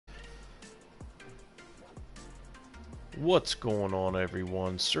What's going on,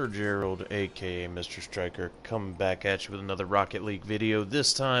 everyone? Sir Gerald, aka Mr. Striker, coming back at you with another Rocket League video.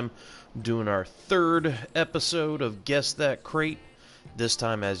 This time, doing our third episode of Guess That Crate. This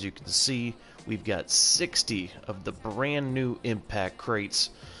time, as you can see, we've got 60 of the brand new impact crates.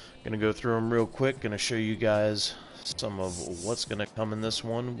 Gonna go through them real quick. Gonna show you guys some of what's gonna come in this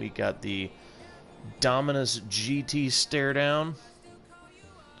one. We got the Dominus GT stare down.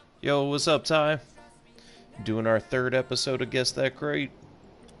 Yo, what's up, Ty? Doing our third episode of Guess That Crate.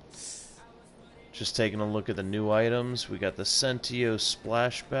 Just taking a look at the new items. We got the Centio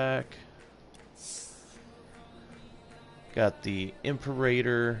Splashback. Got the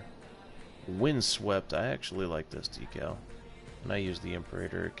Imperator Windswept. I actually like this decal. And I use the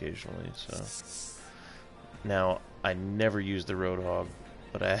Imperator occasionally, so. Now, I never use the Roadhog,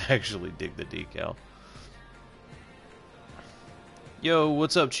 but I actually dig the decal. Yo,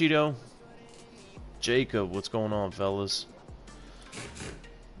 what's up, Cheeto? Jacob, what's going on, fellas?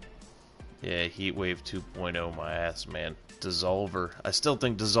 Yeah, Heatwave 2.0, my ass, man. Dissolver. I still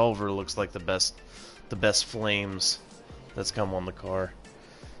think Dissolver looks like the best flames that's come on the car.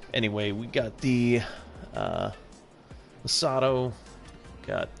 Anyway, we got the Masato,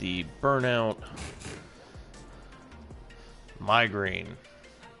 got the Burnout, Migraine.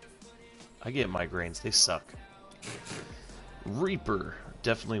 I get migraines, they suck. Reaper.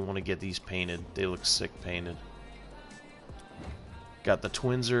 Definitely want to get these painted. They look sick painted. Got the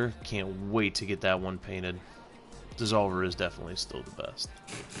Twinser. Can't wait to get that one painted. Dissolver is definitely still the best.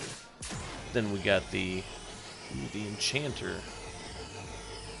 Then we got the Enchanter.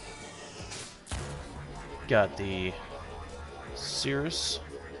 Got the Cirrus.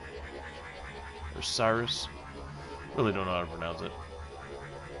 Or Cyrus. Really don't know how to pronounce it.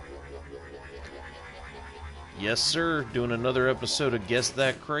 Yes, sir. Doing another episode of Guess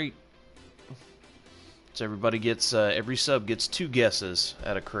That Crate. So everybody gets, every sub gets 2 guesses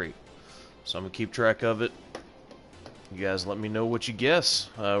at a crate. So I'm going to keep track of it. You guys let me know what you guess.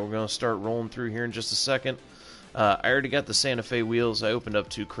 We're going to start rolling through here in just a second. I already got the Santa Fe wheels. I opened up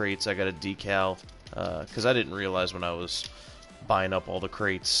 2 crates. I got a decal. Because I didn't realize when I was buying up all the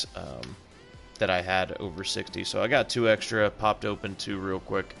crates that I had over 60. So I got 2 extra. Popped open 2 real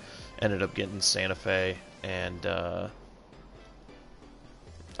quick. Ended up getting Santa Fe. And, oh,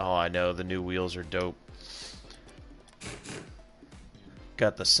 I know, the new wheels are dope.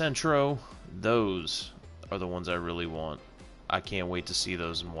 Got the Centro. Those are the ones I really want. I can't wait to see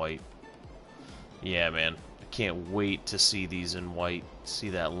those in white. Yeah, man. I can't wait to see these in white. See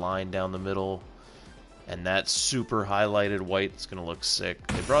that line down the middle. And that super highlighted white. It's going to look sick.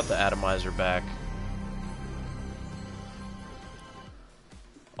 They brought the atomizer back.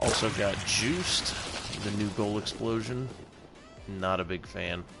 Also got Juiced. The new goal explosion. Not a big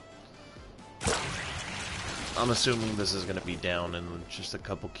fan. I'm assuming this is going to be down in just a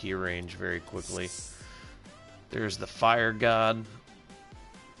couple key range very quickly. There's the Fire God.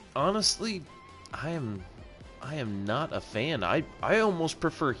 Honestly, I am not a fan. I almost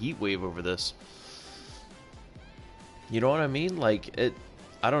prefer Heatwave over this. You know what I mean? Like it.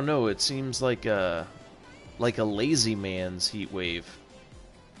 I don't know. It seems like a lazy man's Heatwave.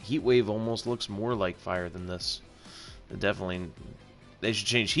 Heatwave almost looks more like fire than this. They should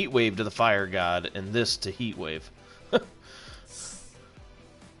change Heatwave to the Fire God and this to Heatwave.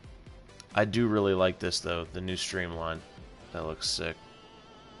 I do really like this though, the new Streamline. That looks sick.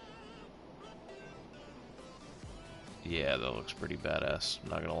 Yeah, that looks pretty badass, I'm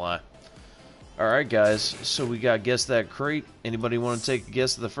not gonna lie. Alright guys, so we got Guess That Crate. Anybody want to take a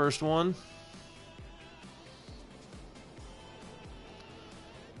guess at the first one?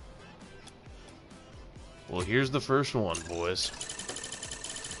 Well, here's the first one, boys.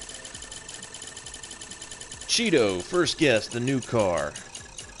 Cheeto, first guess, the new car.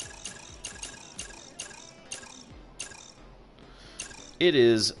 It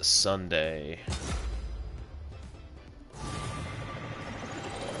is Sunday.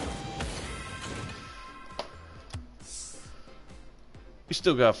 We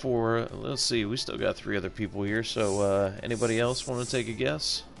still got 4, let's see, we still got 3 other people here, so anybody else want to take a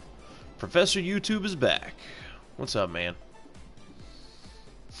guess? Professor YouTube is back. What's up, man?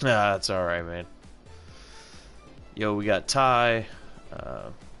 Ah, it's alright, man. Yo, we got Ty.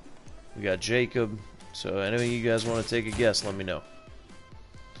 We got Jacob. So, any of you guys want to take a guess, let me know.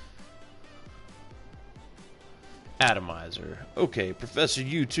 Atomizer. Okay, Professor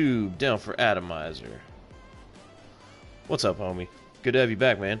YouTube, down for Atomizer. What's up, homie? Good to have you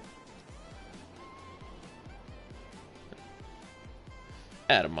back, man.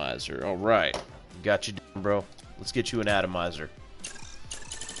 Atomizer, alright. Got you down, bro. Let's get you an Atomizer.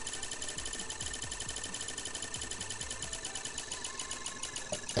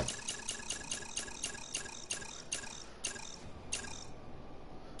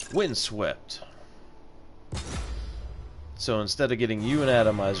 Windswept. So instead of getting you an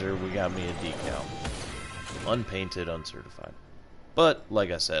atomizer, we got me a decal. Unpainted, uncertified. But,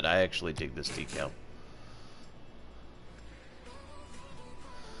 like I said, I actually dig this decal.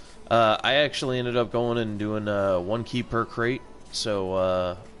 I actually ended up going and doing 1 key per crate.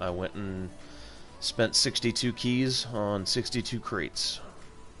 So I went and spent 62 keys on 62 crates.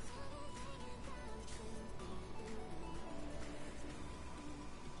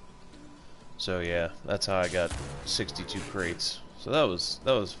 So yeah, that's how I got 62 crates. So that was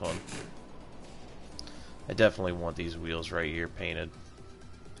fun. I definitely want these wheels right here painted.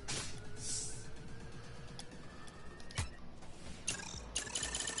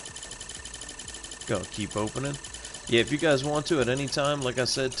 Gonna keep opening. Yeah, if you guys want to at any time, like I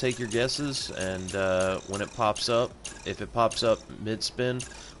said, take your guesses, and when it pops up, if it pops up mid-spin,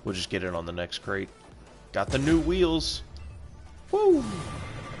 we'll just get it on the next crate. Got the new wheels. Woo!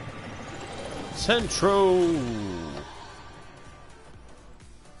 Centro!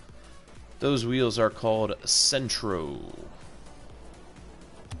 Those wheels are called Centro.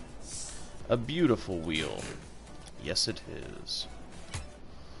 A beautiful wheel. Yes, it is.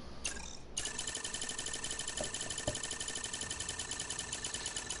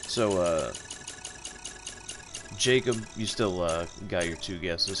 So, Jacob, you still got your 2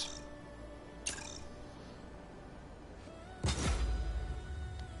 guesses.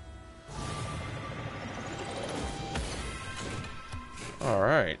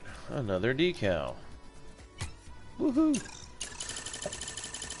 Alright, another decal. Woohoo!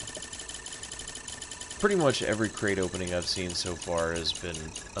 Pretty much every crate opening I've seen so far has been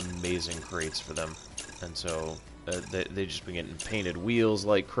amazing crates for them. And so, they just been getting painted wheels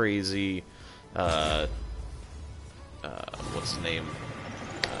like crazy. What's his name?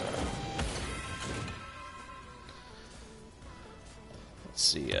 Let's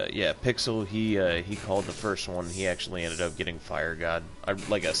see. Yeah, Pixel. He called the first one. He actually ended up getting Fire God.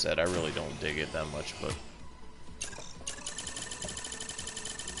 Like I said, I really don't dig it that much, but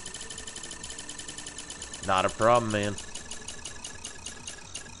not a problem, man.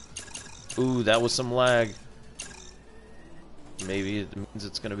 Ooh, that was some lag. Maybe it means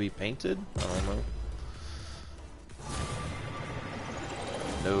it's gonna be painted? I don't know.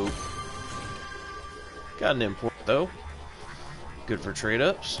 Nope. Got an import, though. Good for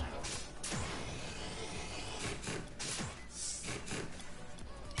trade-ups.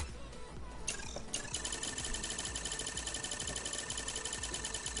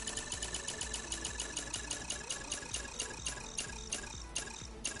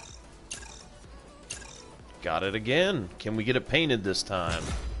 Got it again. Can we get it painted this time?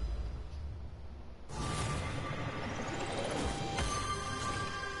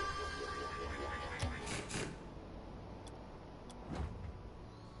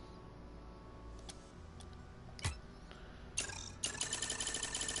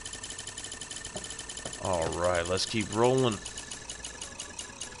 Alright, let's keep rolling.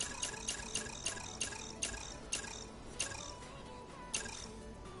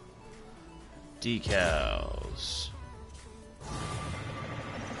 Decals.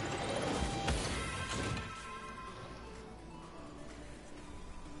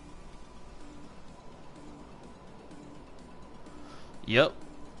 Yep.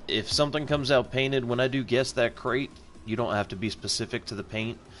 If something comes out painted, when I do guess that crate, you don't have to be specific to the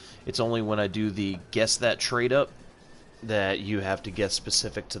paint. It's only when I do the guess that trade up that you have to guess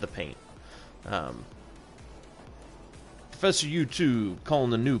specific to the paint. Professor YouTube calling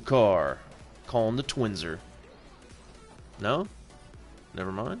the new car. Calling the Twinser. No?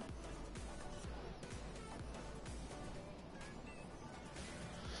 Never mind.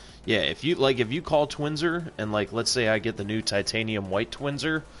 Yeah, if you call Twinser and let's say I get the new titanium white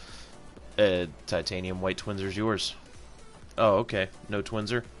Twinser, titanium white Twinser's yours. Oh, okay. No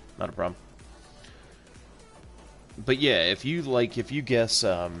Twinser, not a problem. But yeah, if you guess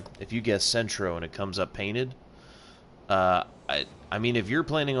Centro and it comes up painted, I mean if you're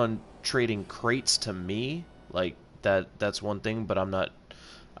planning on trading crates to me, that's one thing, but I'm not.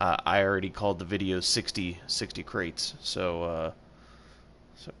 I already called the video 60 crates, so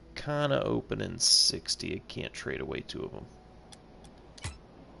kind of opening 60. I can't trade away 2 of them.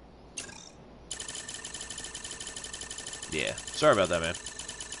 Yeah, sorry about that, man.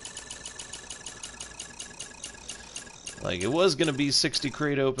 It was gonna be 60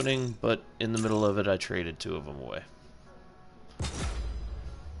 crate opening, but in the middle of it, I traded 2 of them away.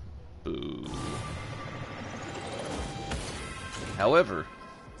 Boo. However,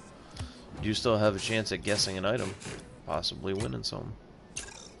 you still have a chance at guessing an item, possibly winning some.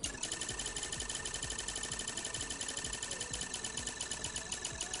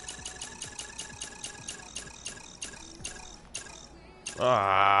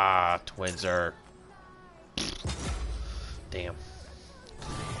 Ah, Twinser. Damn.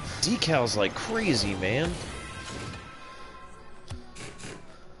 Decals like crazy, man.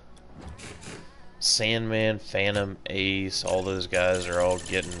 Sandman, Phantom, Ace, all those guys are all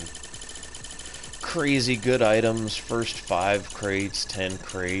getting crazy good items. First 5 crates, 10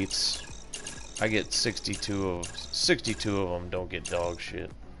 crates. I get 62 of them don't get dog shit.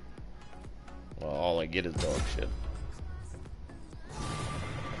 Well, all I get is dog shit.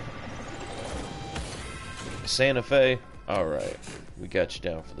 Santa Fe, all right, we got you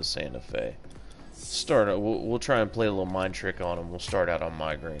down for the Santa Fe. We'll try and play a little mind trick on him. We'll start out on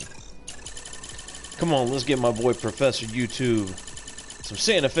Migraine. Come on, let's get my boy Professor YouTube some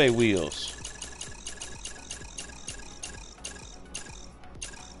Santa Fe wheels.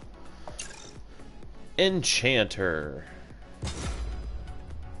 Enchanter.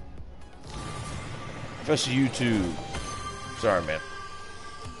 Professor YouTube. Sorry, man.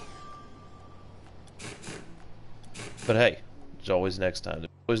 But hey, there's always next time. There's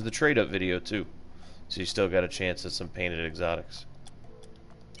always the trade-up video, too. So you still got a chance at some painted exotics.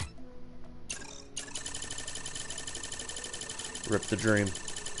 Rip the dream.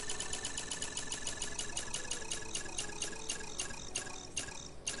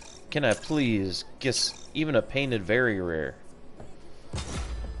 Can I please get even a painted very rare?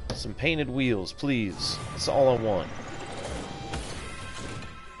 Some painted wheels, please. That's all I want.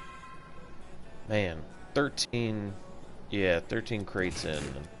 Man, 13... Yeah, 13 crates in.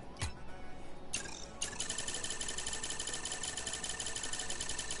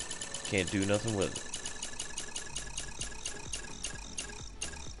 Can't do nothing with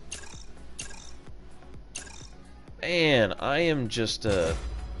it. Man, I am just a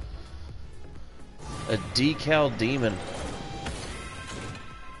decal demon.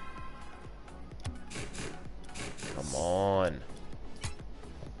 Come on.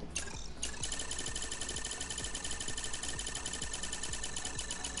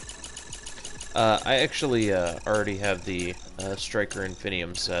 I actually already have the Striker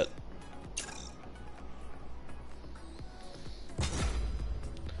Infinium set.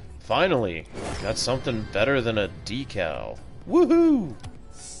 Finally, got something better than a decal. Woohoo!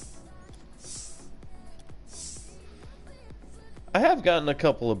 I have gotten a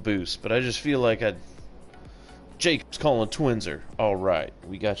couple of boosts, but I just feel like Jacob's calling Twinser. Alright,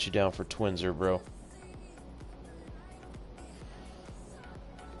 we got you down for Twinser, bro.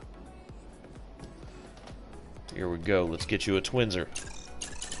 Here we go, let's get you a Twinser.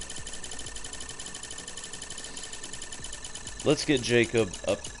 Let's get Jacob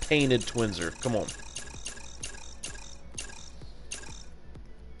a painted Twinser. Come on.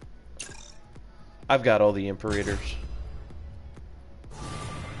 I've got all the Imperators.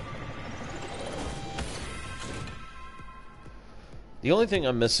 The only thing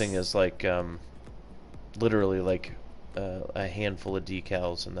I'm missing is like, literally like a handful of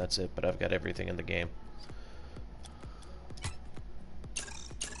decals, and that's it. But I've got everything in the game.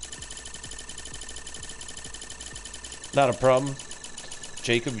 Not a problem.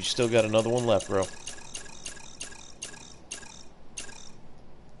 Jacob, you still got another one left, bro.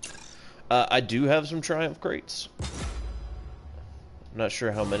 I do have some Triumph crates. I'm not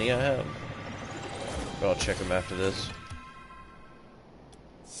sure how many I have, but I'll check them after this.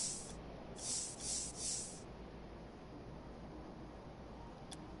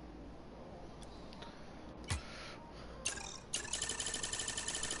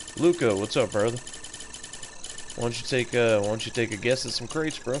 Luca, what's up, brother? Why don't you take a guess at some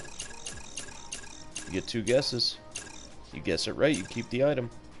crates, bro? You get 2 guesses. You guess it right, you keep the item.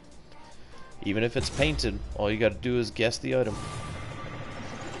 Even if it's painted, all you gotta do is guess the item.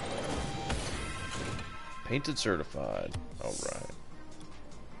 Painted certified. Alright.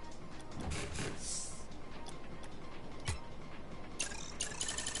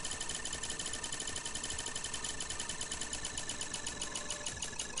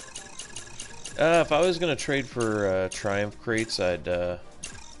 If I was gonna trade for Triumph crates, I'd hold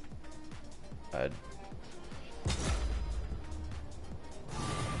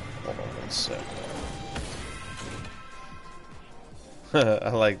on one sec. I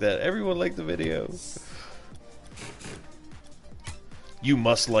like that. Everyone liked the video. You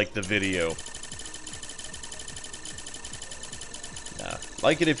must like the video. Nah,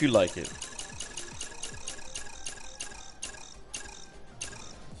 like it if you like it.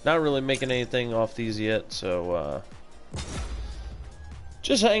 Not really making anything off these yet, so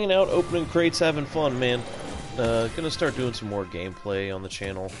just hanging out, opening crates, having fun, man. Gonna start doing some more gameplay on the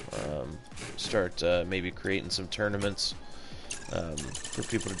channel. Start maybe creating some tournaments for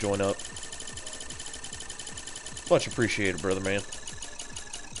people to join up. Much appreciated, brother, man.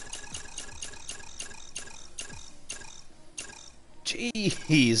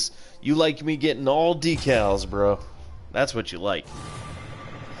 Jeez. You like me getting all decals, bro. That's what you like.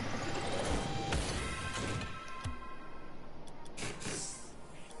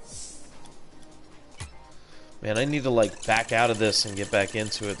 Man, I need to, like, back out of this and get back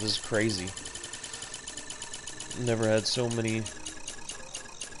into it. This is crazy. Never had so many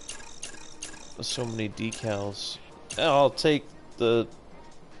decals. I'll take the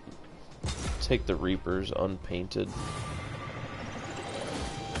Reapers unpainted.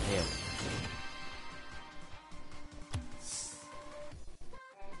 Damn.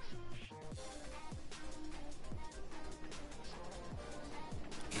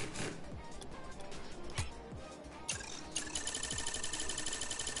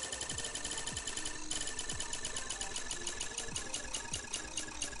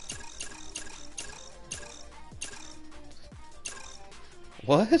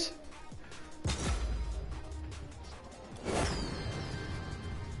 What?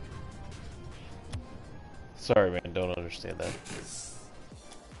 Sorry, man, don't understand that.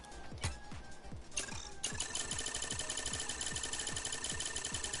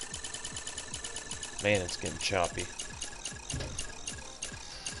 Man, it's getting choppy.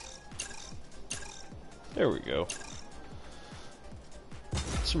 There we go.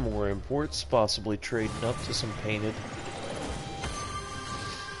 Some more imports, possibly trading up to some painted.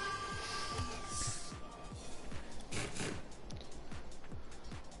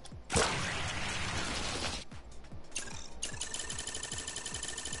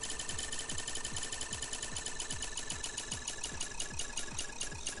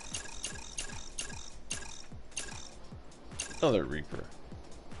 Another Reaper.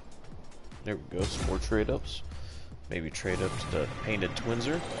 There we go, some more trade-ups. Maybe trade up to the painted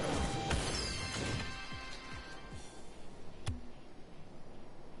Twinser.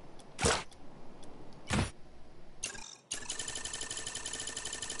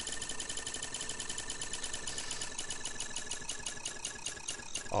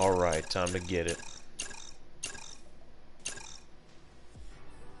 Alright, time to get it.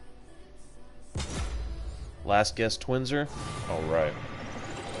 Last guess Twinser? Alright.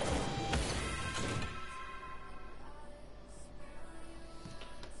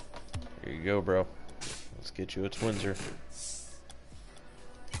 Here you go, bro. Let's get you a Twinser.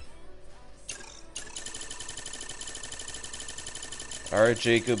 Alright,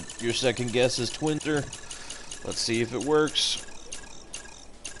 Jacob, your second guess is Twinser. Let's see if it works.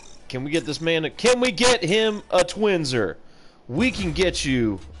 Can we get this man can we get him a Twinser? We can get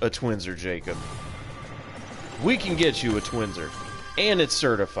you a Twinser, Jacob. We can get you a Twinser. And it's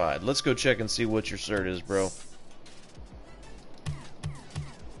certified. Let's go check and see what your cert is, bro.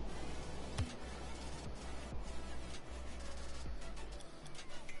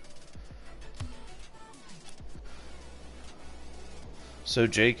 So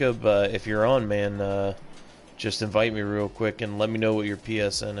Jacob, if you're on, man, just invite me real quick and let me know what your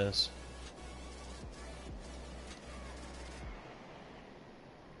PSN is.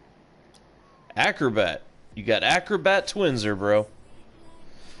 Acrobat. You got Acrobat Twinser, bro.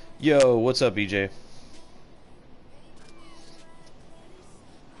 Yo, what's up, EJ?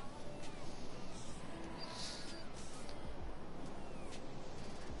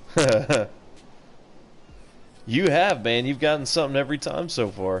 You have, man. You've gotten something every time so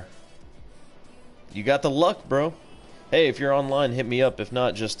far. You got the luck, bro. Hey, if you're online, hit me up. If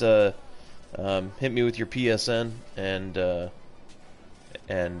not, just hit me with your PSN and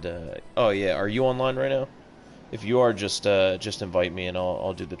oh yeah, are you online right now? If you are, just invite me and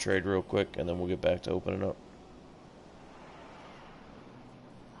I'll do the trade real quick and then we'll get back to opening up.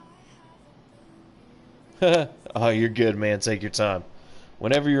 Oh, you're good, man. Take your time.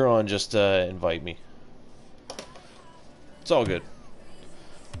 Whenever you're on, just invite me. It's all good.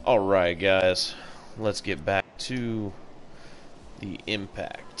 Alright, guys. Let's get back to the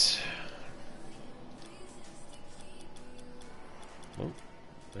impact. Oh,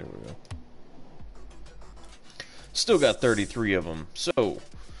 there we go. Still got 33 of them. So,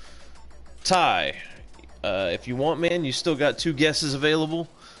 Ty, if you want, man, you still got 2 guesses available.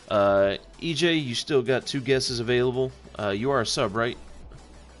 EJ, you still got 2 guesses available. You are a sub, right?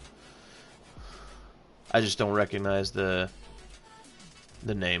 I just don't recognize the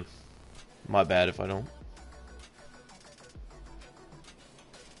name. My bad if I don't.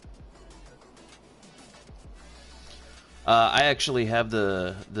 I actually have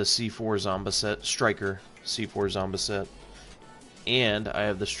the C4 Zomba set, Striker C4 Zomba set, and I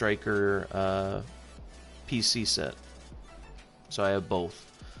have the Striker PC set. So I have both.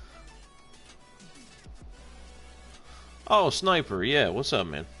 Oh, Sniper, yeah, what's up,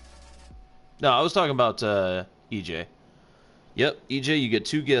 man? No, I was talking about EJ. Yep, EJ, you get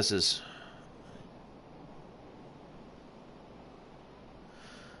 2 guesses.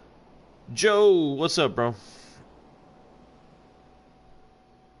 Joe, what's up, bro?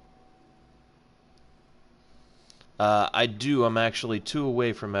 I do. I'm actually 2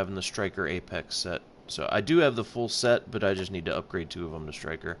 away from having the Striker Apex set. So I do have the full set, but I just need to upgrade 2 of them to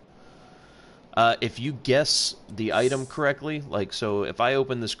Striker. If you guess the item correctly, like, so if I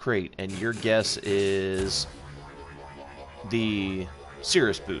open this crate and your guess is the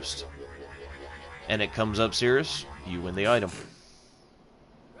Cirrus boost, and it comes up Cirrus, you win the item.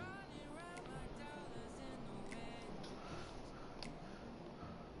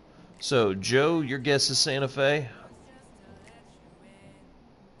 So, Joe, your guess is Santa Fe.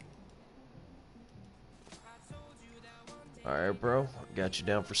 Alright, bro. Got you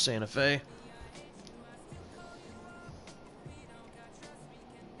down for Santa Fe.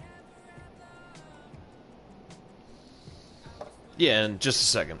 Yeah, in just a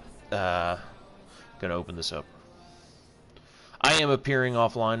second. Gonna open this up. I am appearing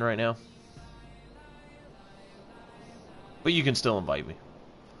offline right now. But you can still invite me.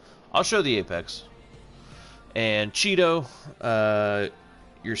 I'll show the Apex. And Cheeto,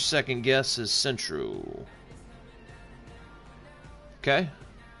 your second guess is Centro. Okay?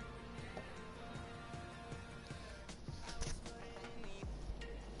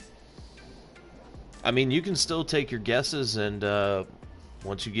 I mean, you can still take your guesses, and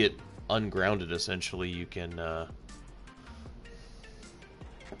once you get ungrounded, essentially, you can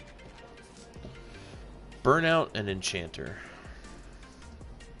Burnout and Enchanter.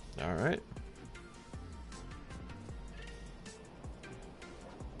 Alright.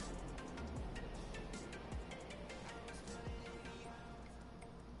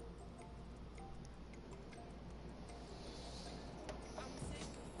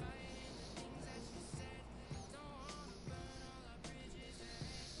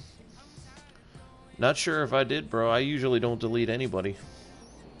 Not sure if I did, bro. I usually don't delete anybody.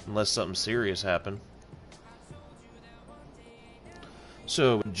 Unless something serious happened.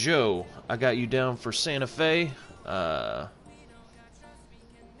 So, Joe, I got you down for Santa Fe. And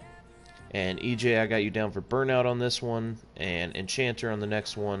EJ, I got you down for Burnout on this one. And Enchanter on the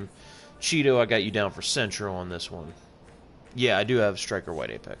next one. Cheeto, I got you down for Centro on this one. Yeah, I do have Striker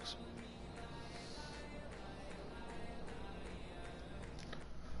White Apex.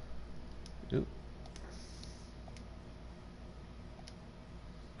 Oop.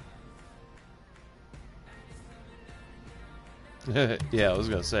 Yeah, I was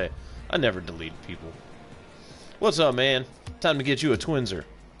gonna say, I never delete people. What's up, man? Time to get you a Twinser.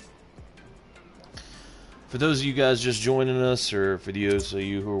 For those of you guys just joining us, or for those of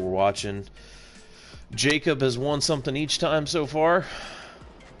you who are watching, Jacob has won something each time so far.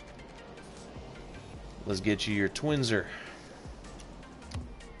 Let's get you your Twinser.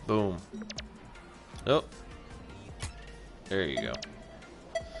 Boom. Oh. There you go.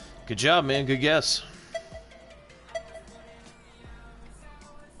 Good job, man. Good guess.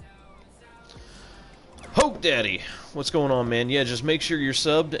 Hope Daddy, what's going on, man? Yeah, just make sure you're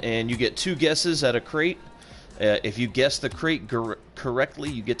subbed, and you get 2 guesses at a crate. If you guess the crate correctly,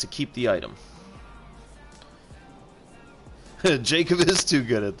 you get to keep the item. Jacob is too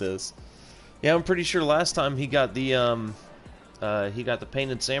good at this. Yeah, I'm pretty sure last time he got the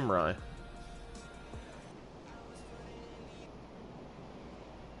painted samurai.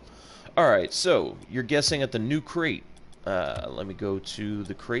 All right, so you're guessing at the new crate. Let me go to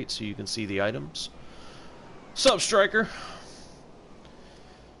the crate so you can see the items. Sup, Striker?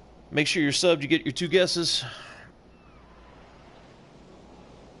 Make sure you're subbed, you get your 2 guesses.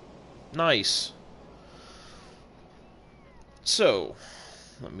 Nice. So,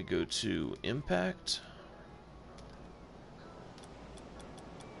 let me go to Impact.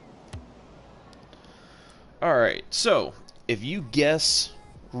 Alright, so, if you guess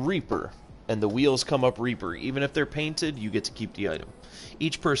Reaper, and the wheels come up Reaper, even if they're painted, you get to keep the item.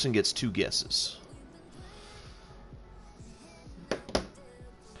 Each person gets 2 guesses.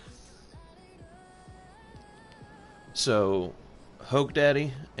 So, Hoke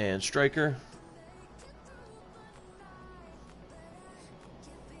Daddy and Striker.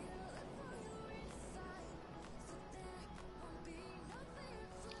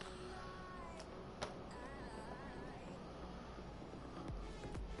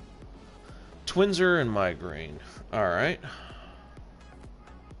 Twinser and Migraine. Alright.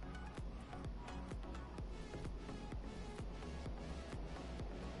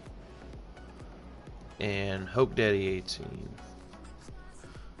 And Hope Daddy 18.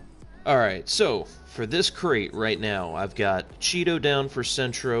 Alright, so for this crate right now, I've got Cheeto down for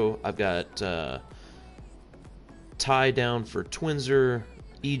Centro. I've got Ty down for Twinzer.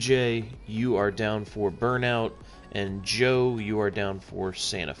 EJ, you are down for Burnout. And Joe, you are down for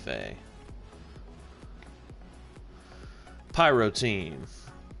Santa Fe. Pyro team.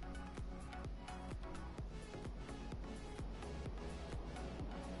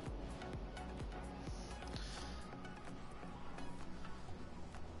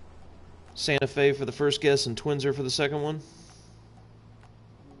 Santa Fe for the first guess and Twinzer for the second one.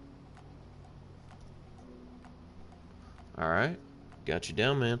 Alright. Got you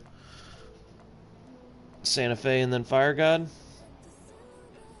down, man. Santa Fe and then Fire God.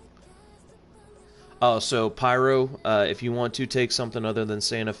 Oh, so Pyro, if you want to take something other than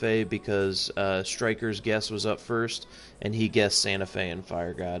Santa Fe, because Striker's guess was up first, and he guessed Santa Fe and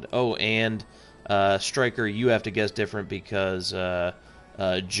Fire God. Oh, and Striker, you have to guess different because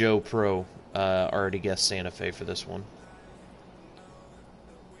Joe Pro already guessed Santa Fe for this one.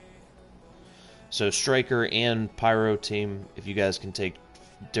 So Striker and Pyro team, if you guys can take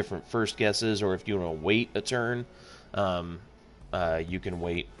different first guesses, or if you want to wait a turn, you can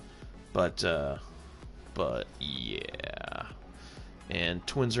wait. But yeah. And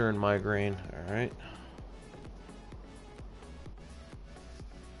Twinzer and Migraine, alright.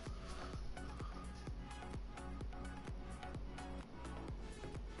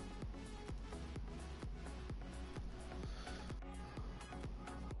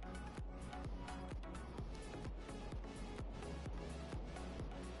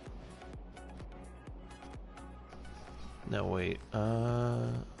 Now wait,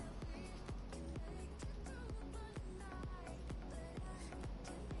 alright.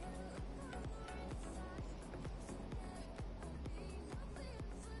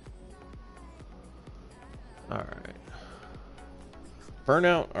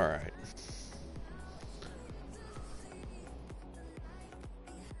 Burnout, alright.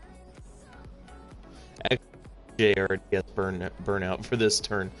 Actually, I already guessed burnout for this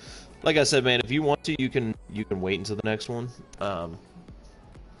turn. Like I said, man, if you want to, you can wait until the next one.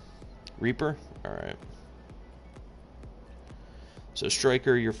 Reaper? Alright. So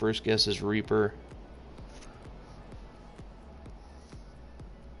Striker, your first guess is Reaper.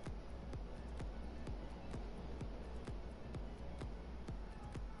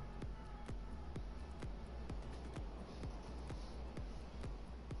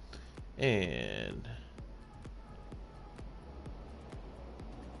 And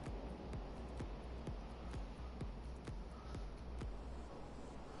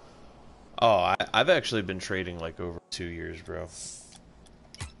oh, I've actually been trading like over 2 years, bro.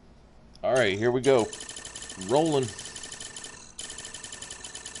 Alright, here we go. Rolling.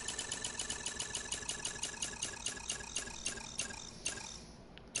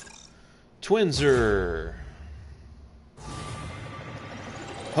 Twinzer.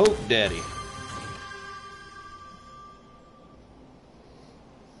 Hope Daddy.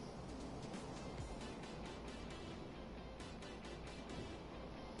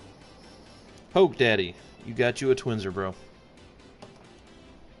 Poke Daddy, you got you a Twinzer, bro.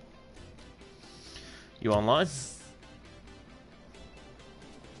 You online?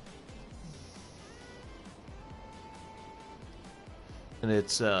 And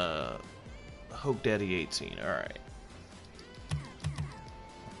it's Hoke Daddy 18. All right.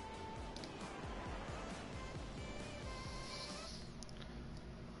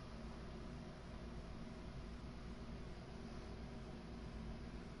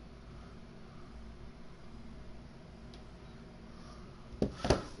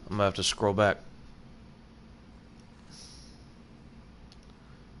 I'm gonna have to scroll back.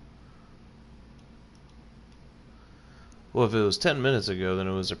 Well, if it was 10 minutes ago, then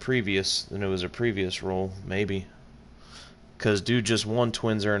it was a previous roll, maybe. Cause dude just won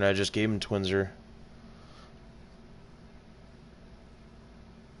Twinzer, and I just gave him Twinzer.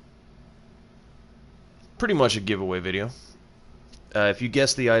 Pretty much a giveaway video. If you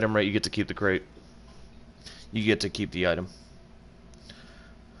guess the item right, you get to keep the crate. You get to keep the item.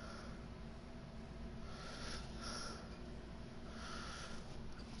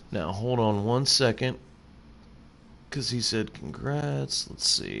 Now, hold on 1 second. Because he said congrats. Let's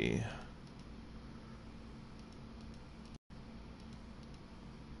see.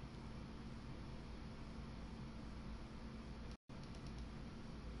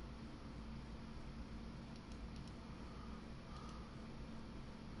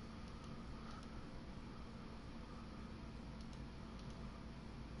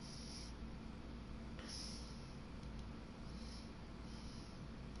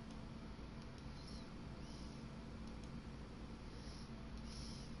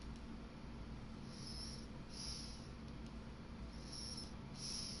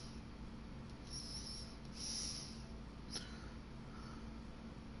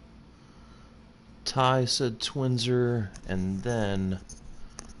 Ty said Twinser, and then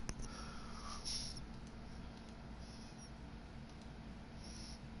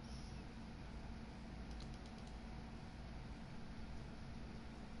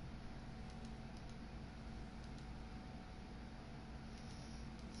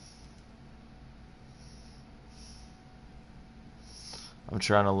I'm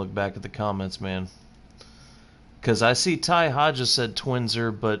trying to look back at the comments, man. Because I see Ty Hodges said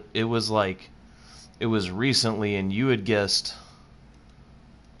Twinser, but it was like, it was recently, and you had guessed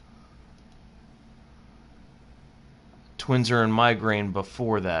Twinser and Migraine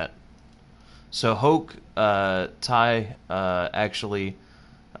before that. So Hoke, Ty, actually,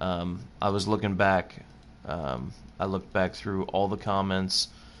 I was looking back, I looked back through all the comments,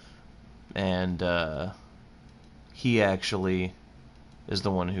 and he actually is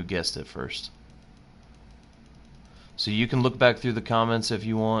the one who guessed it first. So you can look back through the comments if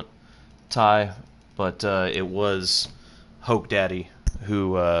you want, Ty, but it was Hoke Daddy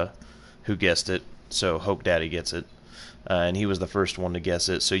who guessed it. So Hoke Daddy gets it, and he was the first one to guess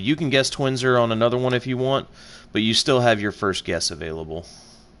it. So you can guess Twinser on another one if you want, but you still have your first guess available.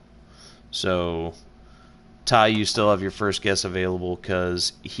 So Ty, you still have your first guess available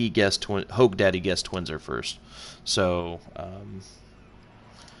because he guessed Hoke Daddy guessed Twinser first. So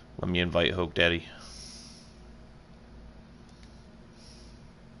let me invite Hoke Daddy.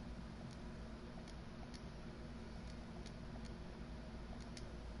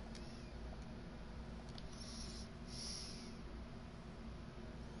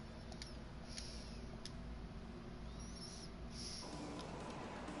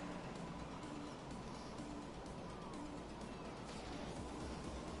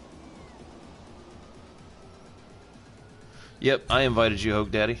 Yep, I invited you,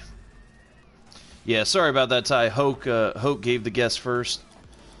 Hoke Daddy. Yeah, sorry about that, Ty. Hoke gave the guess first.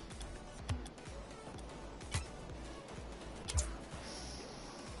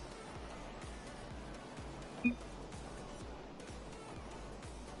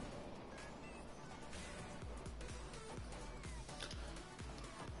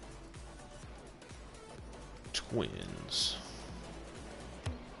 Twins.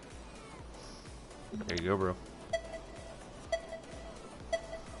 There you go, bro.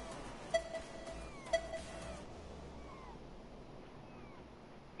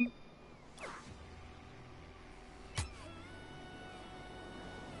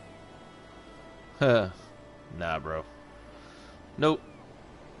 Nah, bro. Nope.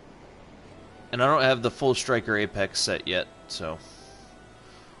 And I don't have the full Striker Apex set yet, so.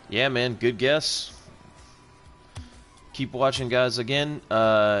 Yeah, man, good guess. Keep watching, guys. Again,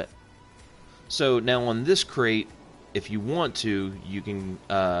 so now on this crate, if you want to, you can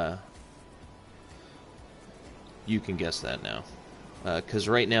guess that now. Because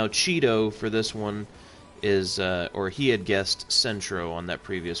right now, Cheeto for this one is, or he had guessed Centro on that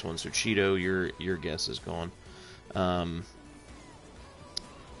previous one. So Cheeto, your guess is gone.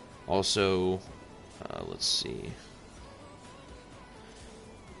 Also, let's see.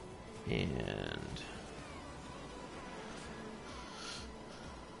 And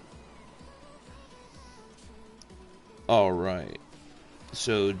all right.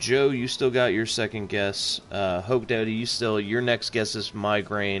 So Joe, you still got your second guess. Hope Daddy, your next guess is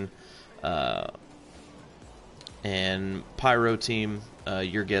Migraine. And Pyro Team,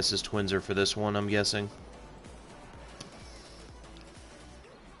 your guess is Twinser for this one, I'm guessing.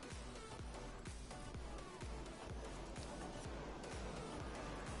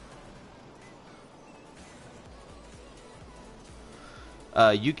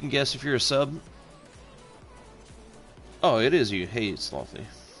 You can guess if you're a sub. Oh, it is you. Hey, it's Slothy.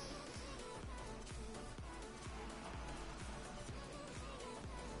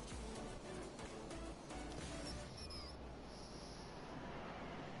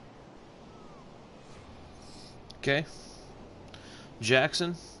 Okay.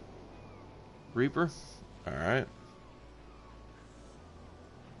 Jackson. Reaper. Alright.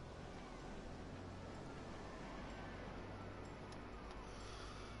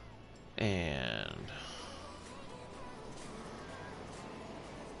 And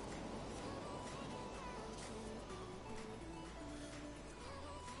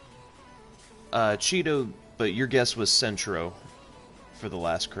Cheeto, but your guess was Centro for the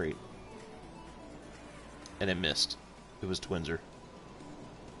last crate. And it missed. It was Twinser.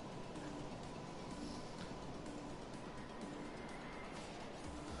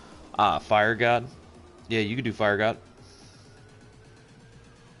 Ah, Fire God. Yeah, you could do Fire God.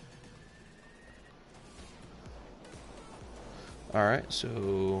 Alright,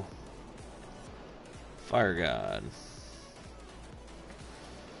 so Fire God.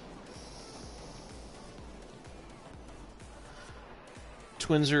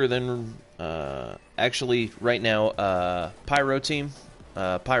 Twinser, then actually right now Pyro Team.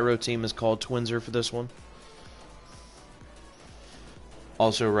 Pyro Team is called Twinser for this one.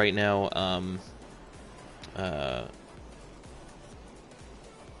 Also right now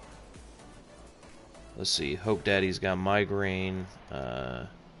let's see, Hope Daddy's got Migraine.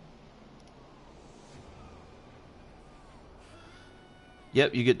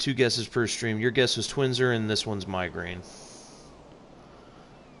 Yep, you get 2 guesses per stream. Your guess was Twinser, and this one's Migraine.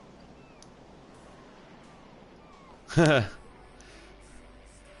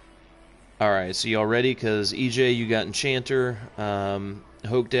 Alright, so y'all ready? Because EJ, you got Enchanter.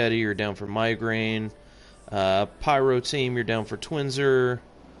 Hope Daddy, you're down for Migraine. Pyro Team, you're down for Twinser.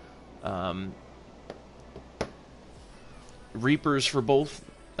 Reapers for both.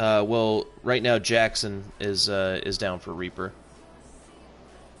 Well, right now Jackson is down for Reaper.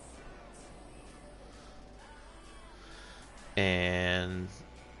 And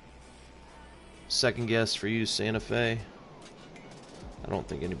second guess for you, Santa Fe. I don't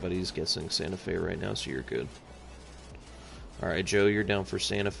think anybody's guessing Santa Fe right now, so you're good. Alright, Joe, you're down for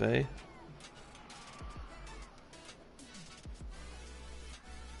Santa Fe.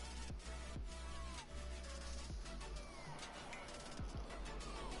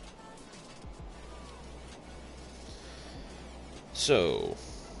 So,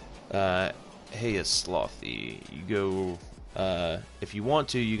 hey, Slothy, you go, if you want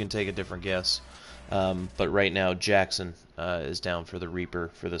to, you can take a different guess. But right now, Jackson is down for the Reaper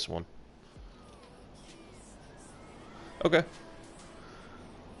for this one. Okay.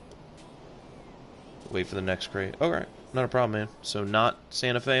 Wait for the next crate. Alright, not a problem, man. So not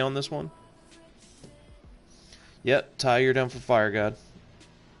Santa Fe on this one? Yep, Ty, you're down for Fire God.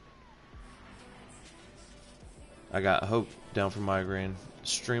 I got Hope down for Migraine.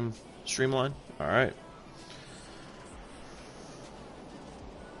 Streamline? Alright.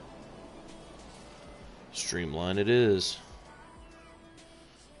 Streamline it is.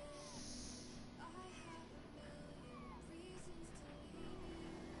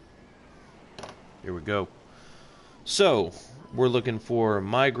 Here we go. So, we're looking for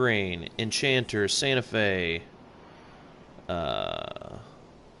Migraine, Enchanter, Santa Fe,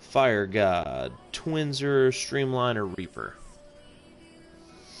 Fire God, Twinser, Streamline, or Reaper.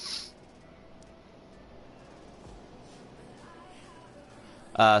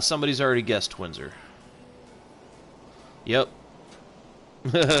 Somebody's already guessed Twinser. Yep.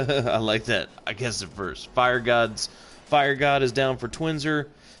 I like that. I guessed it first. Fire God is down for Twinser,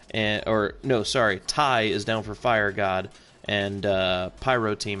 Ty is down for Fire God, and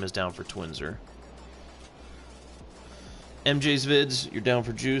Pyro Team is down for Twinser. MJ's Vids, you're down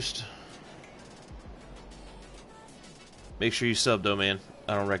for Juiced. Make sure you sub though, man.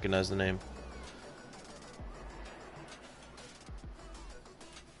 I don't recognize the name.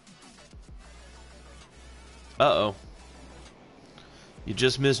 Uh-oh. You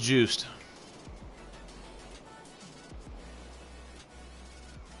just missed Juiced.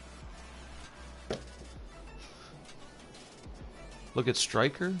 Look at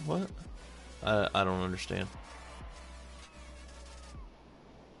Striker? What? I don't understand.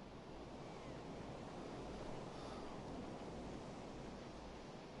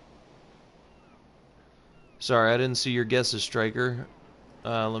 Sorry, I didn't see your guesses, Striker.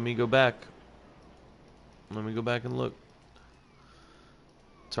 Let me go back. Let me go back and look.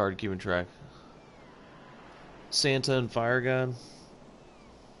 It's hard keeping track. Santa and Fire God.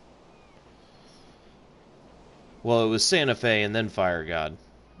 Well, it was Santa Fe and then Fire God.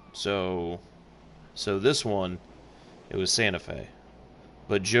 So this one, it was Santa Fe.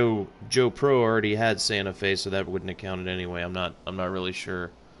 But Joe Pro already had Santa Fe, so that wouldn't have counted anyway. I'm not really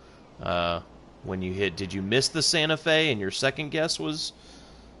sure. When you hit, did you miss the Santa Fe and your second guess was?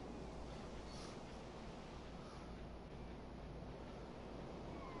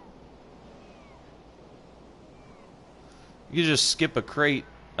 You could just skip a crate.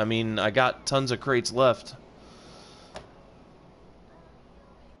 I mean, I got tons of crates left.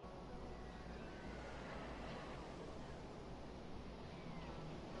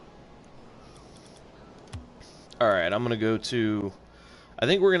 Alright, I'm going to go to... I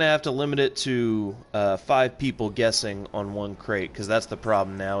think we're going to have to limit it to 5 people guessing on one crate, because that's the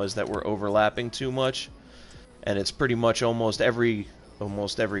problem now, is that we're overlapping too much. And it's pretty much almost every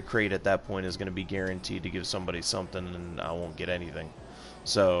crate at that point is going to be guaranteed to give somebody something, and I won't get anything.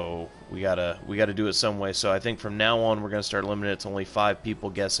 So we gotta do it some way. So I think from now on we're going to start limiting it to only 5 people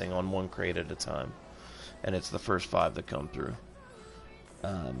guessing on one crate at a time. And it's the first 5 that come through.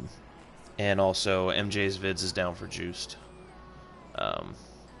 And also, MJ's Vids is down for Juiced.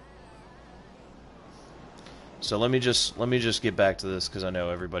 So let me just get back to this because I know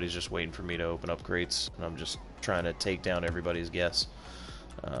everybody's just waiting for me to open up crates, and I'm just trying to take down everybody's guess.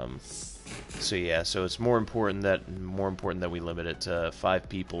 So yeah, so it's more important that we limit it to 5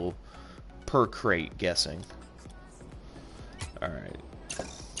 people per crate guessing. All right.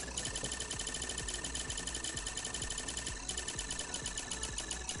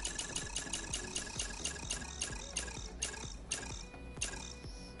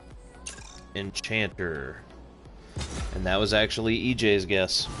 Enchanter. And that was actually EJ's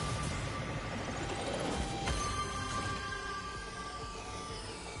guess.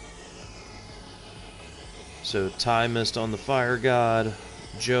 So Ty missed on the Fire God,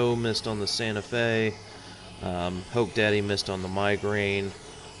 Joe missed on the Santa Fe, Hoke Daddy missed on the Migraine,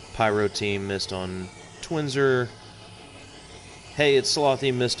 Pyro Team missed on Twinzer, Hey It's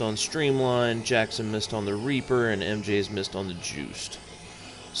Slothy missed on Streamline, Jackson missed on the Reaper, and MJ's missed on the Juiced.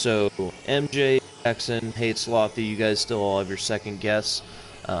 So MJ, Jackson, Hey It's Slothy, you guys still all have your second guess,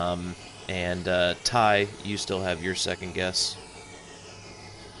 and Ty, you still have your second guess.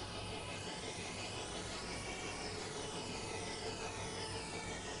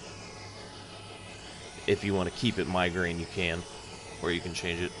 If you want to keep it Migraine, you can, or you can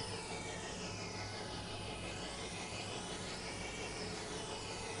change it.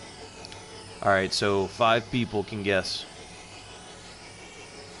 Alright, so 5 people can guess.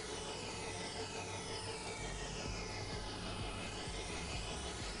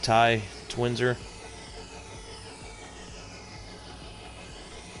 Ty, Twinzer.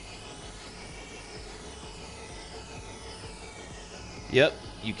 Yep,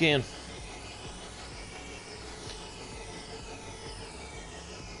 you can.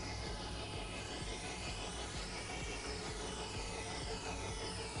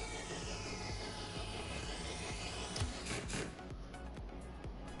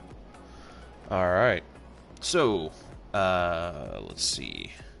 Alright, so, let's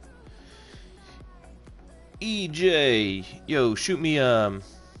see. EJ, yo, shoot me your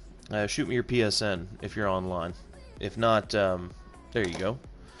PSN if you're online. If not, there you go.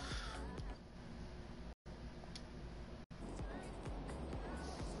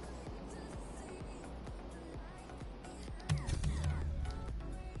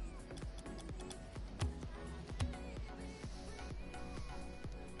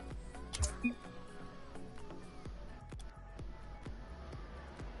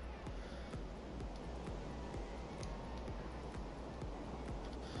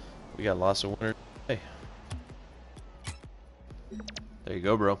 We got lots of winners. Hey. There you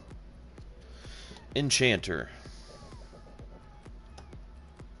go, bro. Enchanter.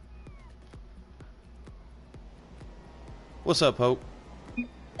 What's up, Hope?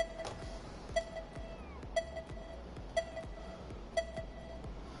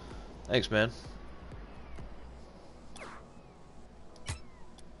 Thanks, man.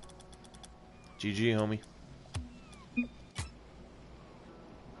 GG, homie.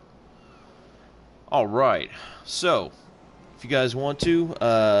 Alright, so, if you guys want to,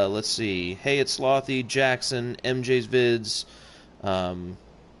 let's see. Hey, it's Slothy, Jackson, MJ's Vids,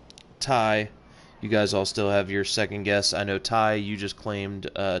 Ty. You guys all still have your second guess. I know, Ty, you just claimed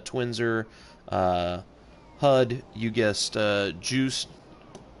Twinzer. HUD, you guessed Juice.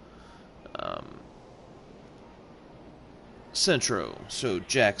 Centro, so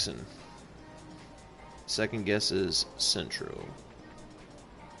Jackson. Second guess is Centro.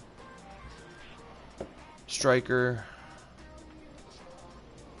 Striker.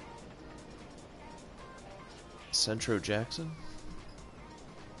 Centro Jackson?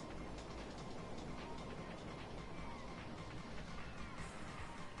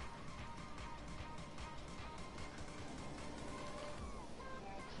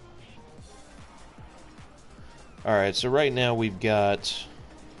 Alright, so right now we've got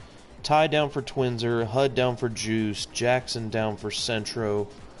Ty down for Twinzer, HUD down for Juice, Jackson down for Centro.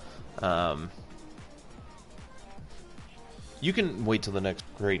 You can wait till the next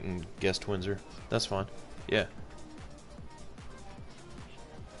crate and guess Twinzer. That's fine. Yeah.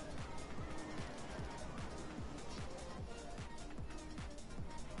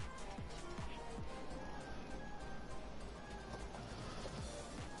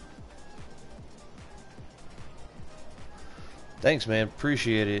 Thanks, man.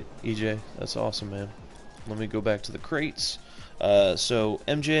 Appreciate it, EJ. That's awesome, man. Let me go back to the crates. So,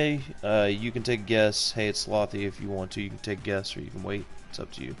 MJ, you can take a guess. Hey, it's Slothy if you want to. You can take a guess or you can wait. It's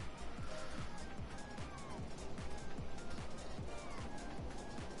up to you.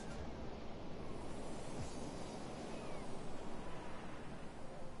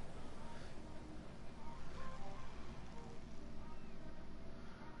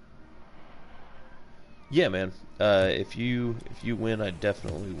 Yeah, man. If you win, I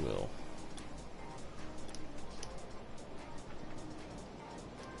definitely will.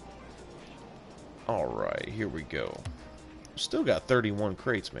 All right, here we go. Still got 31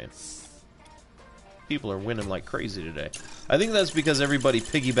 crates, man. People are winning like crazy today. I think that's because everybody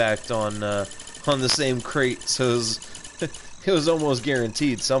piggybacked on the same crate, so it was almost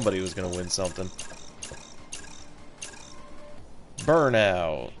guaranteed somebody was gonna win something.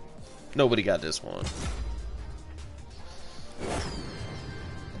 Burnout. Nobody got this one.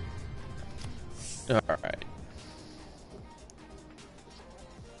 Alright.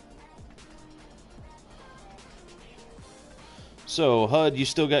 So, HUD, you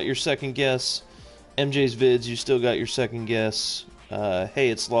still got your second guess. MJ's Vids, you still got your second guess. Hey,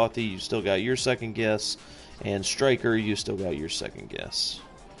 it's Slothy, you still got your second guess. And Striker, you still got your second guess.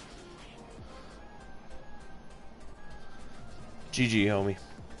 GG, homie.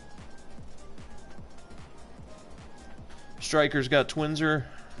 Striker's got Twinser.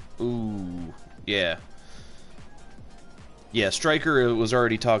 Ooh, yeah. Yeah, Striker was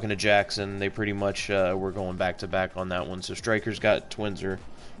already talking to Jackson. They pretty much were going back to back on that one. So Striker's got Twinser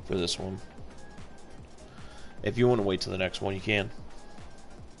for this one. If you want to wait till the next one, you can.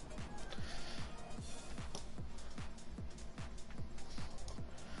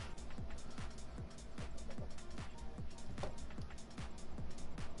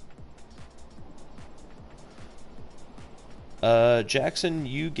 Jackson,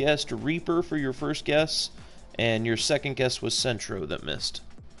 you guessed Reaper for your first guess, and your second guess was Centro that missed.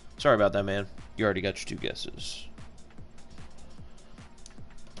 Sorry about that, man. You already got your two guesses.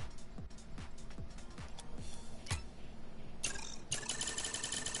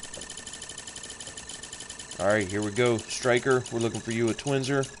 Alright, here we go. Striker, we're looking for you a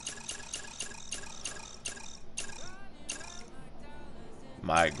Twinser.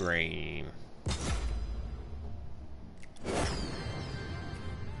 Migraine.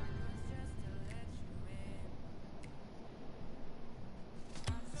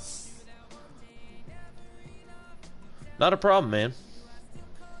 Not a problem, man.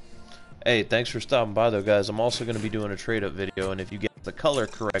 Hey, thanks for stopping by, though, guys. I'm also going to be doing a trade-up video, and if you get the color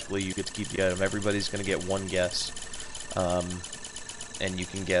correctly, you get to keep the item. Everybody's going to get one guess. And you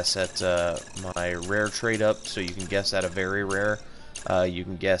can guess at my rare trade-up, so you can guess at a very rare. You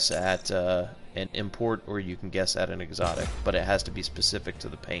can guess at an import, or you can guess at an exotic. But it has to be specific to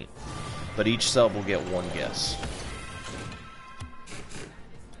the paint. But each sub will get one guess.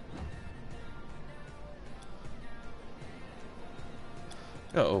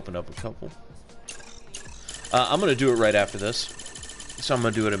 I'll open up a couple. I'm going to do it right after this. So I'm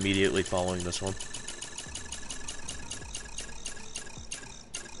going to do it immediately following this one.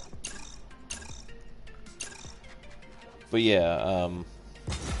 But yeah,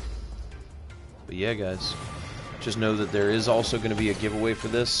 guys. Just know that there is also going to be a giveaway for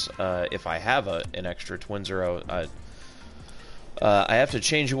this. If I have an extra Twinser, I have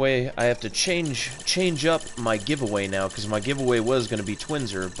to change up my giveaway now, because my giveaway was going to be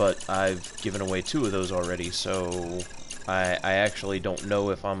Twinser, but I've given away 2 of those already, so I actually don't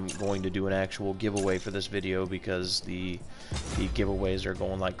know if I'm going to do an actual giveaway for this video, because the giveaways are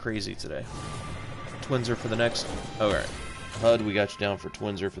going like crazy today. Twinser for the next... Alright. HUD, we got you down for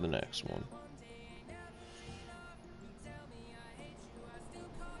Twinser for the next one.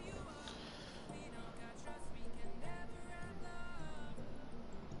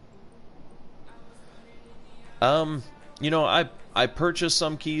 You know, I purchase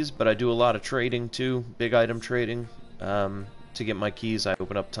some keys, but I do a lot of trading too, big item trading. To get my keys, I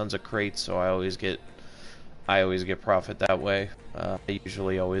open up tons of crates, so I always get profit that way. I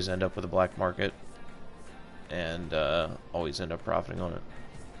usually always end up with a black market, and always end up profiting on it.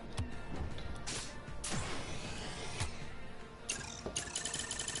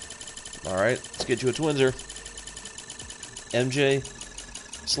 All right, let's get you a Twinser. MJ,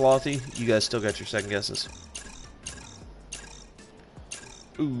 Slothy, you guys still got your second guesses.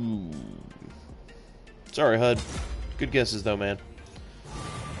 Ooh. Sorry, HUD. Good guesses, though, man.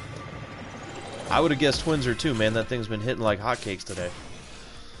 I would have guessed Twinser, too, man. That thing's been hitting like hotcakes today.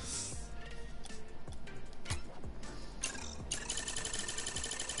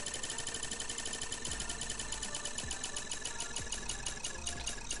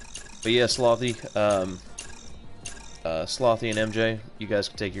 But yeah, Slothy. Slothy and MJ, you guys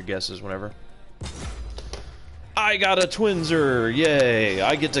can take your guesses whenever. I got a Twinser! Yay!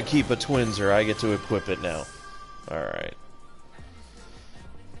 I get to keep a Twinser. I get to equip it now. Alright.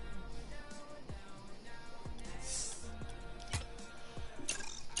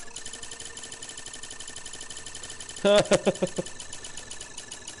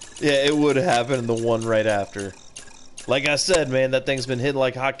 Yeah, it would happen in the one right after. Like I said, man, that thing's been hitting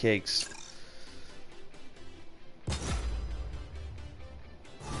like hotcakes.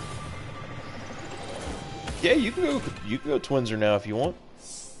 Yeah, you can go Twinser now if you want.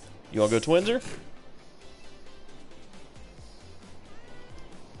 You want to go Twinser?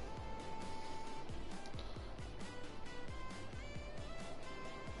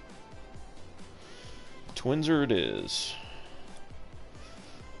 Twinser it is.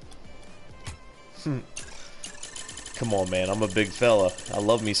 Come on, man. I'm a big fella. I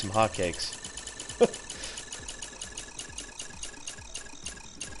love me some hotcakes.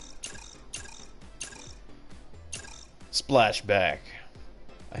 Splashback.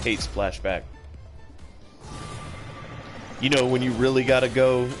 I hate splashback. You know, when you really gotta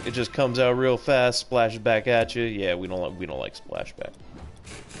go, it just comes out real fast, splashes back at you. Yeah, we don't like splashback.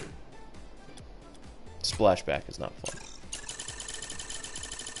 Splashback is not fun.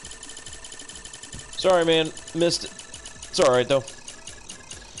 Sorry, man. Missed it. It's alright, though.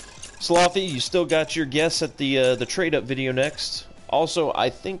 Slothy, you still got your guess at the trade-up video next. Also, I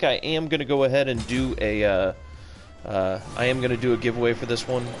think I am going to go ahead and do a... I am going to do a giveaway for this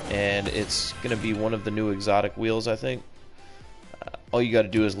one, and it's going to be one of the new exotic wheels, I think. All you got to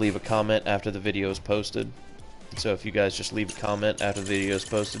do is leave a comment after the video is posted. So if you guys just leave a comment after the video is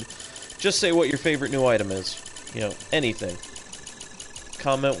posted, just say what your favorite new item is. You know, anything.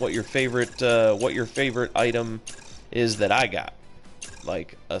 Comment what your favorite item is that I got.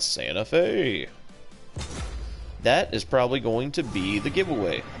 Like a Santa Fe. That is probably going to be the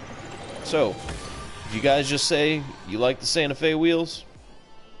giveaway. So, if you guys just say you like the Santa Fe wheels,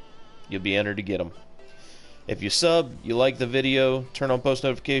 you'll be entered to get them. If you sub, you like the video, turn on post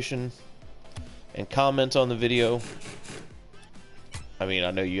notification, and comment on the video. I mean,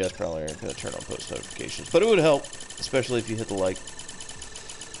 I know you guys probably aren't going to turn on post notifications, but it would help, especially if you hit the like.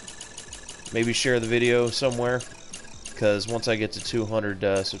 Maybe share the video somewhere, because once I get to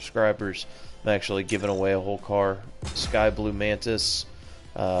 200 subscribers, I'm actually giving away a whole car. Sky Blue Mantis,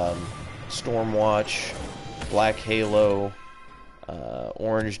 Stormwatch, Black Halo,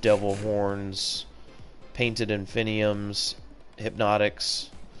 Orange Devil Horns, Painted Infiniums, Hypnotics.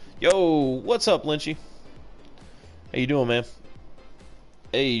 Yo, what's up, Lynchy? How you doing, man?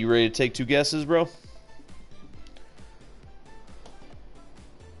 Hey, you ready to take two guesses, bro?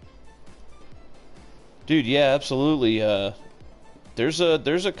 Dude, yeah, absolutely. There's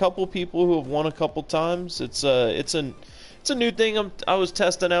a couple people who have won a couple times. It's a new thing I was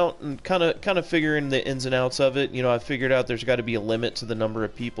testing out and kind of figuring the ins and outs of it. You know, I figured out there's got to be a limit to the number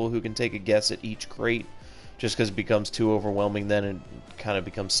of people who can take a guess at each crate, just because it becomes too overwhelming then and kind of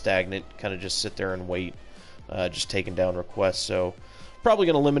becomes stagnant. Kind of just sit there and wait, just taking down requests. So probably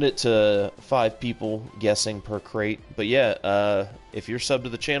gonna limit it to 5 people guessing per crate. But yeah, if you're subbed to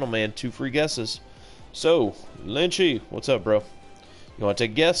the channel, man, 2 free guesses. So, Lynchy, what's up, bro? You want to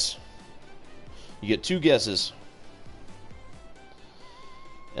take a guess? You get 2 guesses.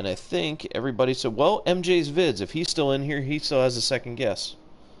 And I think everybody said, well, MJ's vids. If he's still in here, he still has a second guess.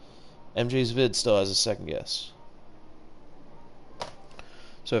 MJ's vid still has a second guess.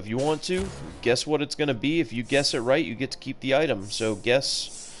 So if you want to, guess what it's going to be. If you guess it right, you get to keep the item. So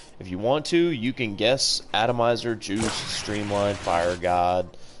guess, if you want to, you can guess Atomizer, Juice, Streamline, Fire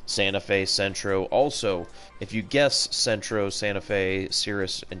God, Santa Fe, Centro. Also, if you guess Centro, Santa Fe,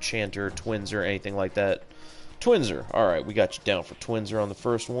 Cirrus, Enchanter, Twinser, anything like that, Twinser. Alright, we got you down for Twinser on the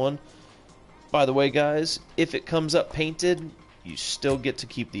first one. By the way, guys, if it comes up painted, you still get to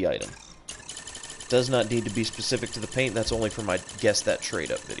keep the item. Does not need to be specific to the paint. That's only for my Guess That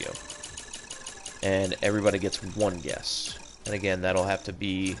Trade Up video. And everybody gets 1 guess. And again, that'll have to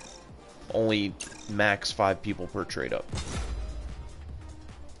be only max 5 people per trade up.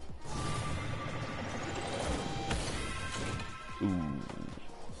 Ooh.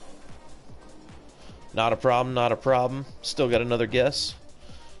 Not a problem, not a problem. Still got another guess.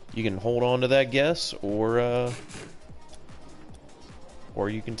 You can hold on to that guess, or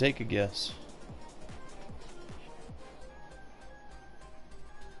you can take a guess.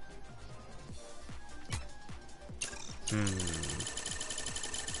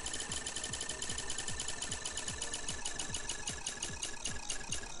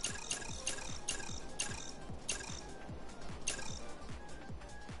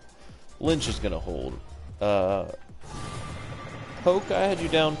 Lynch is gonna hold. Poke, I had you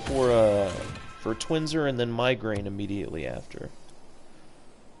down for Twinser and then Migraine immediately after,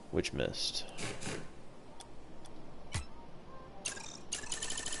 which missed.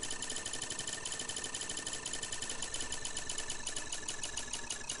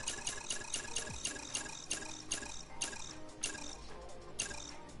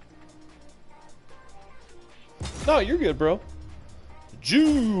 No, you're good, bro.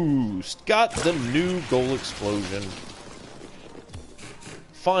 Juiced! Got the new goal explosion.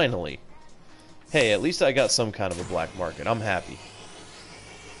 Finally. Hey, at least I got some kind of a black market. I'm happy.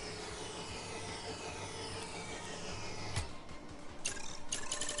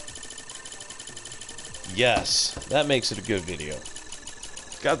 Yes, that makes it a good video.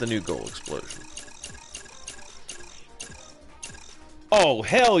 Got the new goal explosion. Oh,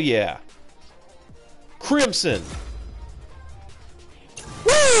 hell yeah! Crimson!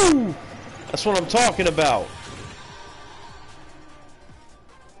 Woo! That's what I'm talking about.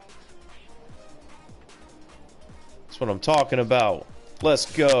 That's what I'm talking about.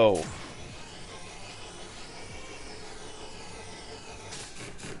 Let's go.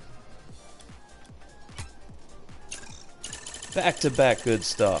 Back-to-back good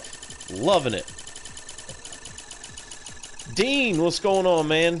stuff. Loving it. Dean, what's going on,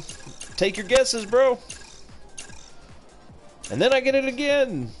 man? Take your guesses, bro. And then I get it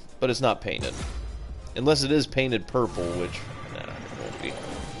again. But it's not painted. Unless it is painted purple, which... Nah, it won't be.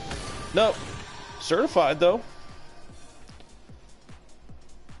 Nope. Certified, though.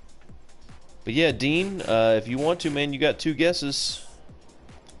 But yeah, Dean, if you want to, man, you got 2 guesses.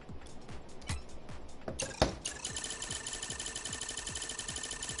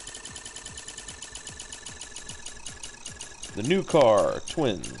 The new car,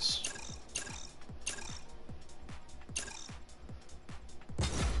 Twins.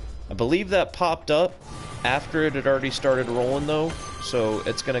 I believe that popped up after it had already started rolling, though, so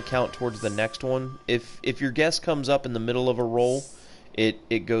it's going to count towards the next one. If your guess comes up in the middle of a roll,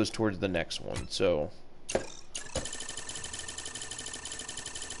 it goes towards the next one, so...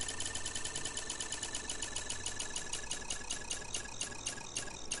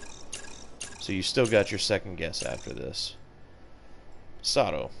 So you still got your second guess after this.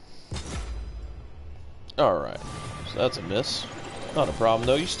 Sato. Alright, so that's a miss. Not a problem,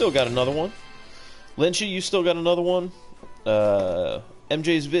 though. You still got another one. Lynchy, you still got another one.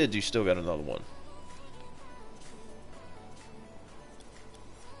 MJ's Vids, you still got another one.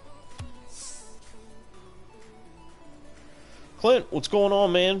 Clint, what's going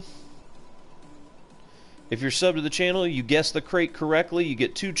on, man? If you're subbed to the channel, you guess the crate correctly, you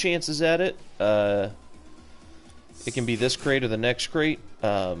get 2 chances at it. It can be this crate or the next crate.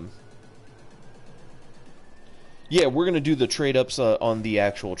 Yeah, we're gonna do the trade ups on the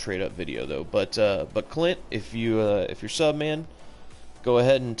actual trade up video though. But Clint, if you're sub, man, go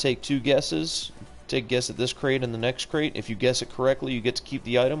ahead and take 2 guesses. Take a guess at this crate and the next crate. If you guess it correctly, you get to keep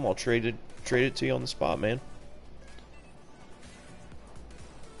the item. I'll trade it to you on the spot, man.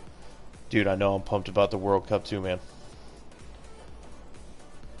 Dude, I know I'm pumped about the World Cup too, man.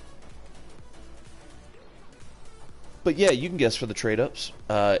 But yeah, you can guess for the trade-ups.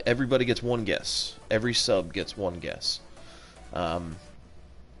 Everybody gets 1 guess. Every sub gets 1 guess. But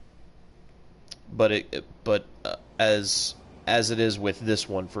as it is with this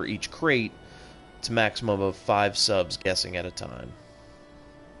one, for each crate, it's a maximum of 5 subs guessing at a time.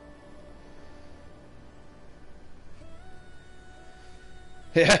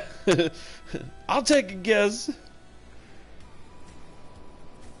 Yeah, I'll take a guess.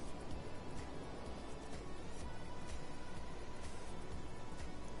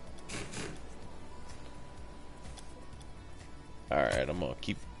 Alright, I'm gonna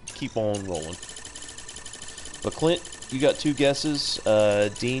keep on rolling. But Clint, you got 2 guesses.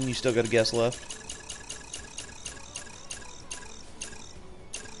 Dean, you still got a guess left.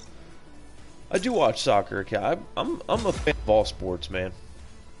 I do watch soccer. I'm a fan of all sports, man.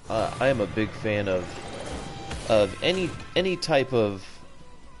 I am a big fan of any type of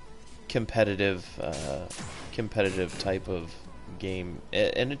competitive type of game,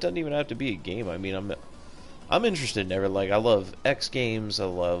 and it doesn't even have to be a game. I mean, I'm interested in everything. Like, I love X Games. I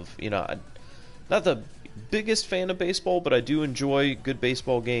love, not the biggest fan of baseball, but I do enjoy good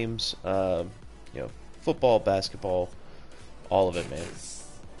baseball games. Football, basketball, all of it, man.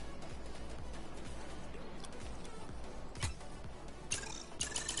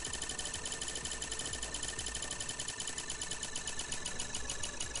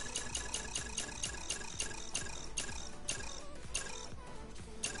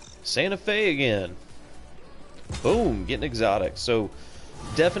 Santa Fe again. Boom, getting exotic. So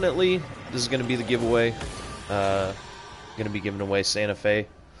definitely this is going to be the giveaway. Going to be giving away Santa Fe.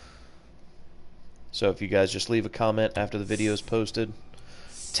 So if you guys just leave a comment after the video is posted.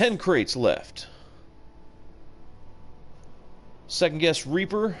 10 crates left. Second guess,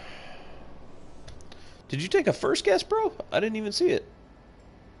 Reaper. Did you take a first guess, bro? I didn't even see it.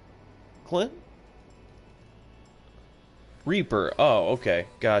 Clint? Reaper. Oh, okay.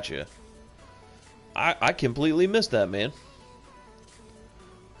 Gotcha. I completely missed that, man.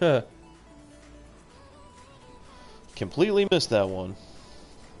 Huh. Completely missed that one.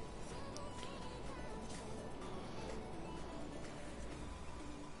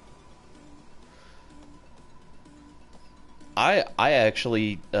 I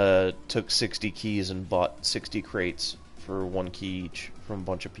actually took 60 keys and bought 60 crates for 1 key each from a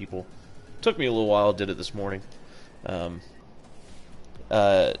bunch of people. Took me a little while, did it this morning.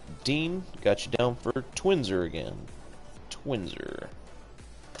 Dean, got you down for Twinser again. Twinser.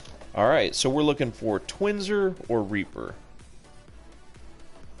 Alright, so we're looking for Twinser or Reaper.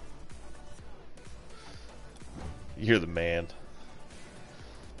 You're the man.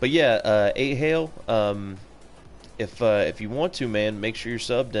 But yeah, 8Hail, if you want to, man, make sure you're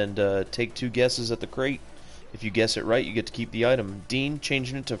subbed and take 2 guesses at the crate. If you guess it right, you get to keep the item. Dean,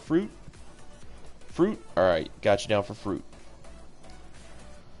 changing it to fruit. Fruit? Alright, got you down for fruit.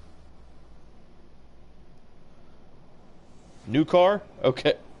 New car?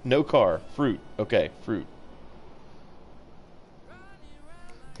 Okay. No car. Fruit. Okay, fruit.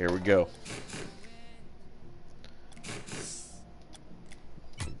 Here we go.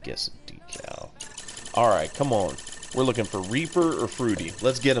 Guess a decal. Alright, come on. We're looking for Reaper or Fruity.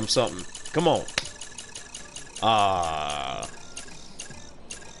 Let's get him something. Come on. Ah.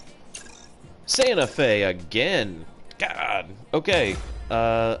 Santa Fe again. God. Okay.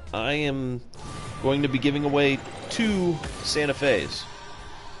 I am going to be giving away 2 Santa Fe's.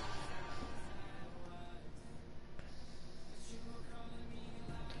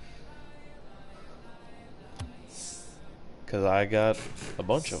 Because I got a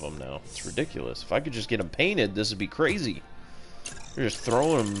bunch of them now. It's ridiculous. If I could just get them painted, this would be crazy. You're just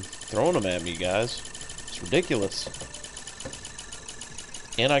throwing them at me, guys. It's ridiculous.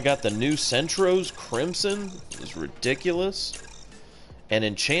 And I got the new Centros Crimson. It's ridiculous. And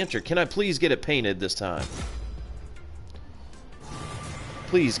Enchanter. Can I please get it painted this time?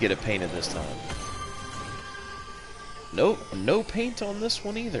 Please get it painted this time. Nope, no paint on this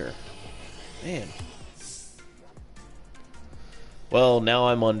one either. Man. Well, now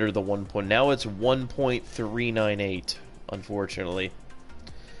I'm under the 1 point. Now it's 1.398, unfortunately.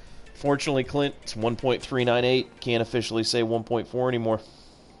 Fortunately, Clint, it's 1.398. Can't officially say 1.4 anymore.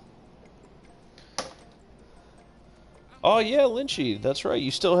 Oh, yeah, Lynchy. That's right.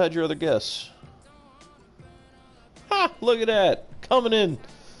 You still had your other guess. Ha! Look at that. Coming in.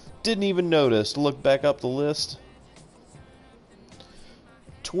 Didn't even notice. Look back up the list.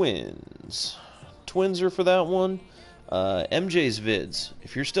 Twins. Twins are for that one. MJ's vids.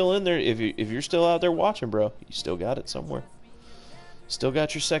 If you're still in there, if you're still out there watching, bro, you still got it somewhere. Still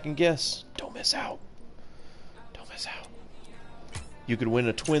got your second guess. Don't miss out. Don't miss out. You could win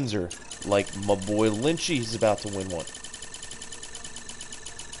a Twinser, like my boy Lynchy. He's about to win one.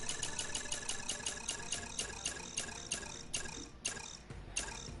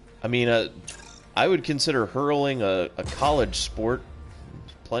 I mean, I would consider hurling a college sport.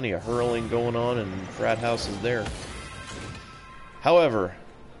 There's plenty of hurling going on in frat houses there. However,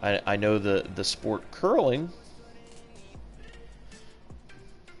 I know the sport curling.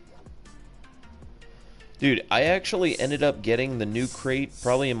 Dude, I actually ended up getting the new crate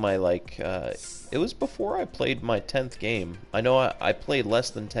probably in my, like, it was before I played my 10th game. I know I played less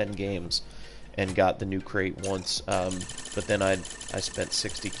than 10 games and got the new crate once, but then I spent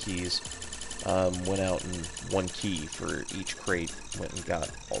 60 keys, went out and 1 key for each crate, went and got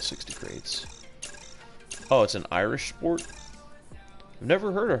all 60 crates. Oh, it's an Irish sport? I've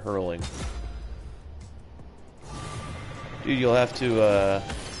never heard of hurling. Dude, you'll have to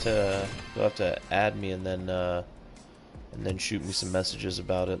add me and then shoot me some messages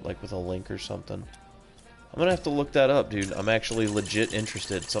about it, like with a link or something. I'm gonna have to look that up, dude. I'm actually legit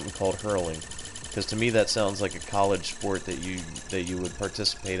interested in something called hurling, because to me that sounds like a college sport that you would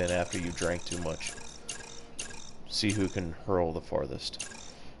participate in after you drank too much. See who can hurl the farthest.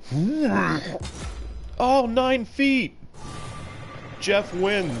 Oh, 9 feet! Jeff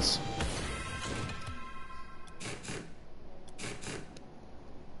wins.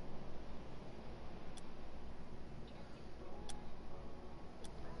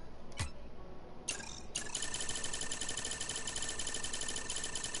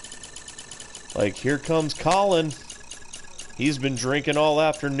 Like, here comes Colin. He's been drinking all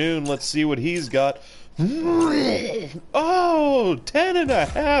afternoon. Let's see what he's got. Oh,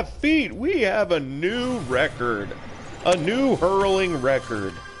 10.5 feet. We have a new record. A new hurling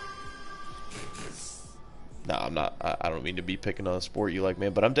record. No, I'm not. I don't mean to be picking on a sport you like,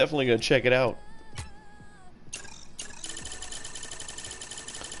 man, but I'm definitely going to check it out.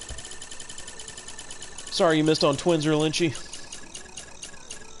 Sorry you missed on Twins or Lynchy.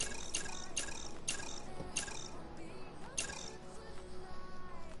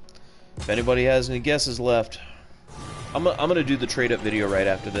 anybody has any guesses left, I'm gonna do the trade up video right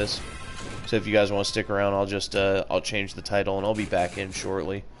after this. So if you guys want to stick around, I'll just I'll change the title and I'll be back in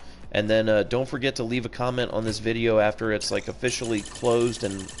shortly. And then don't forget to leave a comment on this video after it's like officially closed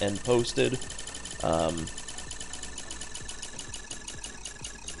and posted.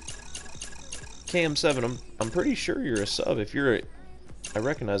 KM7, I'm pretty sure you're a sub. If you're a, I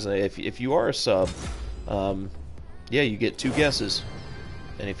recognize that. If you are a sub, yeah, you get 2 guesses,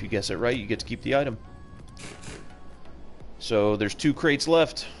 and if you guess it right, you get to keep the item. So there's 2 crates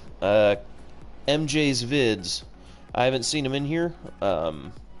left. MJ's vids. I haven't seen him in here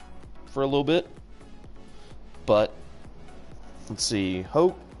for a little bit, but let's see.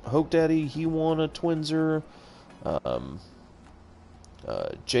 Hoke Daddy, he won a Twinser.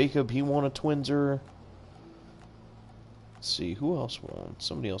 Jacob, he won a Twinser. Let's see, who else won?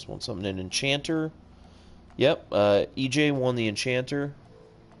 Somebody else won something. An Enchanter. Yep, EJ won the Enchanter.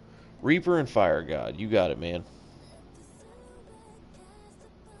 Reaper and Fire God. You got it, man.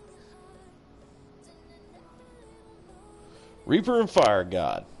 Reaper and Fire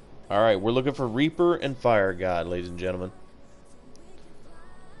God. Alright, we're looking for Reaper and Fire God, ladies and gentlemen.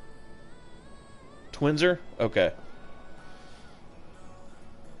 Twinser? Okay.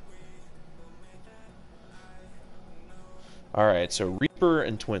 Alright, so Reaper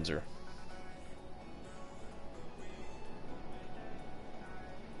and Twinser.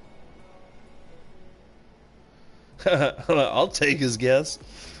 I'll take his guess.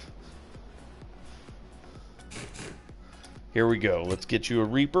 Here we go. Let's get you a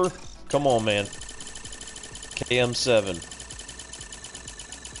Reaper. Come on, man. KM7.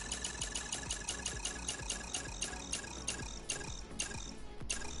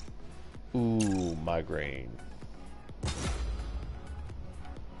 Ooh, migraine.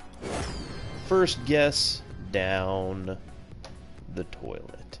 First guess down the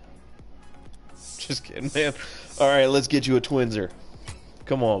toilet. Just kidding, man. Alright, let's get you a Twinser.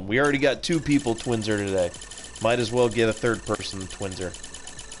 Come on, we already got 2 people Twinser today. Might as well get a 3rd person Twinser.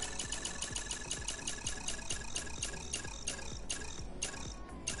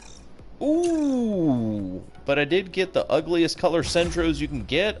 Ooh! But I did get the ugliest color Centros you can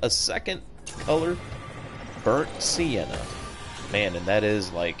get. A 2nd color Burnt Sienna. Man, and that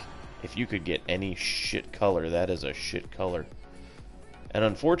is like, if you could get any shit color, that is a shit color. And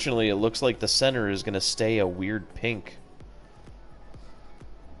unfortunately, it looks like the center is going to stay a weird pink.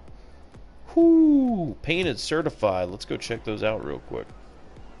 Whoo! Painted Certified. Let's go check those out real quick.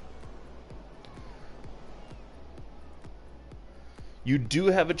 You do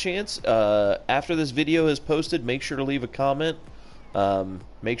have a chance. After this video is posted, make sure to leave a comment.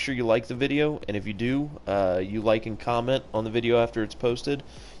 Make sure you like the video. And if you do, you like and comment on the video after it's posted,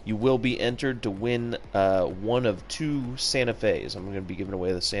 you will be entered to win one of 2 Santa Fe's. I'm going to be giving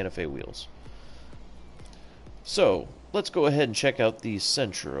away the Santa Fe wheels. So, let's go ahead and check out the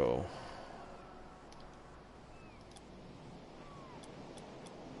Centro.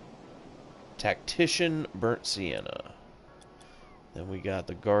 Tactician Burnt Sienna. Then we got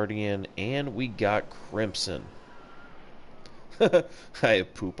the Guardian, and we got Crimson. I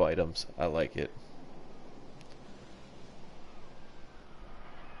have poop items. I like it.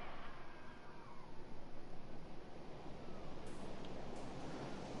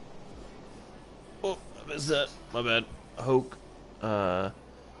 Oh, I missed that. My bad. Hoke.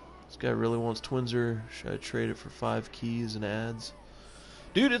 This guy really wants Twinser. Should I trade it for 5 keys and ads?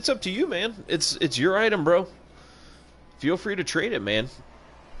 Dude, it's up to you, man. It's your item, bro. Feel free to trade it, man.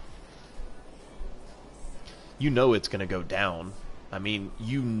 You know it's gonna go down. I mean,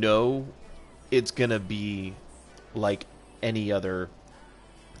 you know it's gonna be like any other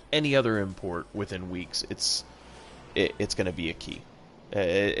import within weeks. It's gonna be a key.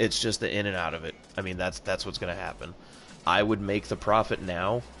 It's just the in and out of it. I mean, that's what's gonna happen. I would make the profit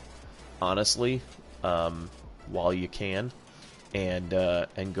now, honestly, while you can, and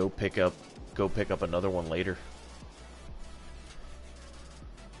go pick up another one later.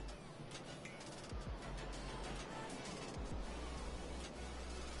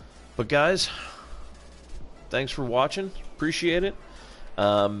 But guys, thanks for watching. Appreciate it.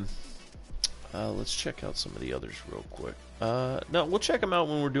 Let's check out some of the others real quick. No, we'll check them out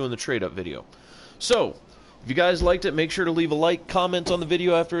when we're doing the trade-up video. So, if you guys liked it, make sure to leave a like, comment on the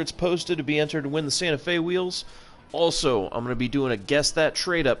video after it's posted to be entered to win the Santa Fe wheels. Also, I'm going to be doing a Guess That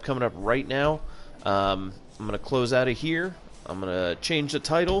trade-up coming up right now. I'm going to close out of here. I'm going to change the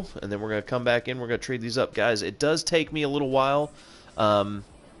title, and then we're going to come back in. We're going to trade these up. Guys, it does take me a little while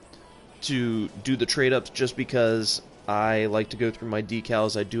to do the trade-ups just because I like to go through my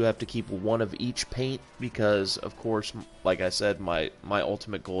decals. I do have to keep one of each paint because, of course, like I said, my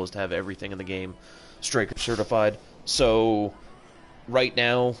ultimate goal is to have everything in the game Striker certified. So right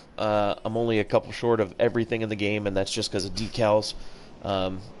now, I'm only a couple short of everything in the game, and that's just because of decals.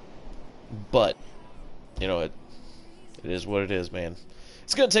 But, you know, it is what it is, man.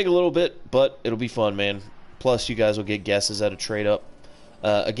 It's going to take a little bit, but it'll be fun, man. Plus, you guys will get guesses at a trade-up.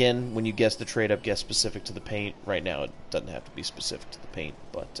 Again, when you guess the trade-up, guess specific to the paint. Right now, it doesn't have to be specific to the paint,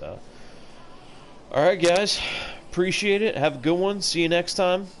 but, alright, guys. Appreciate it. Have a good one. See you next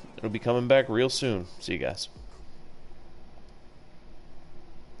time. It'll be coming back real soon. See you guys.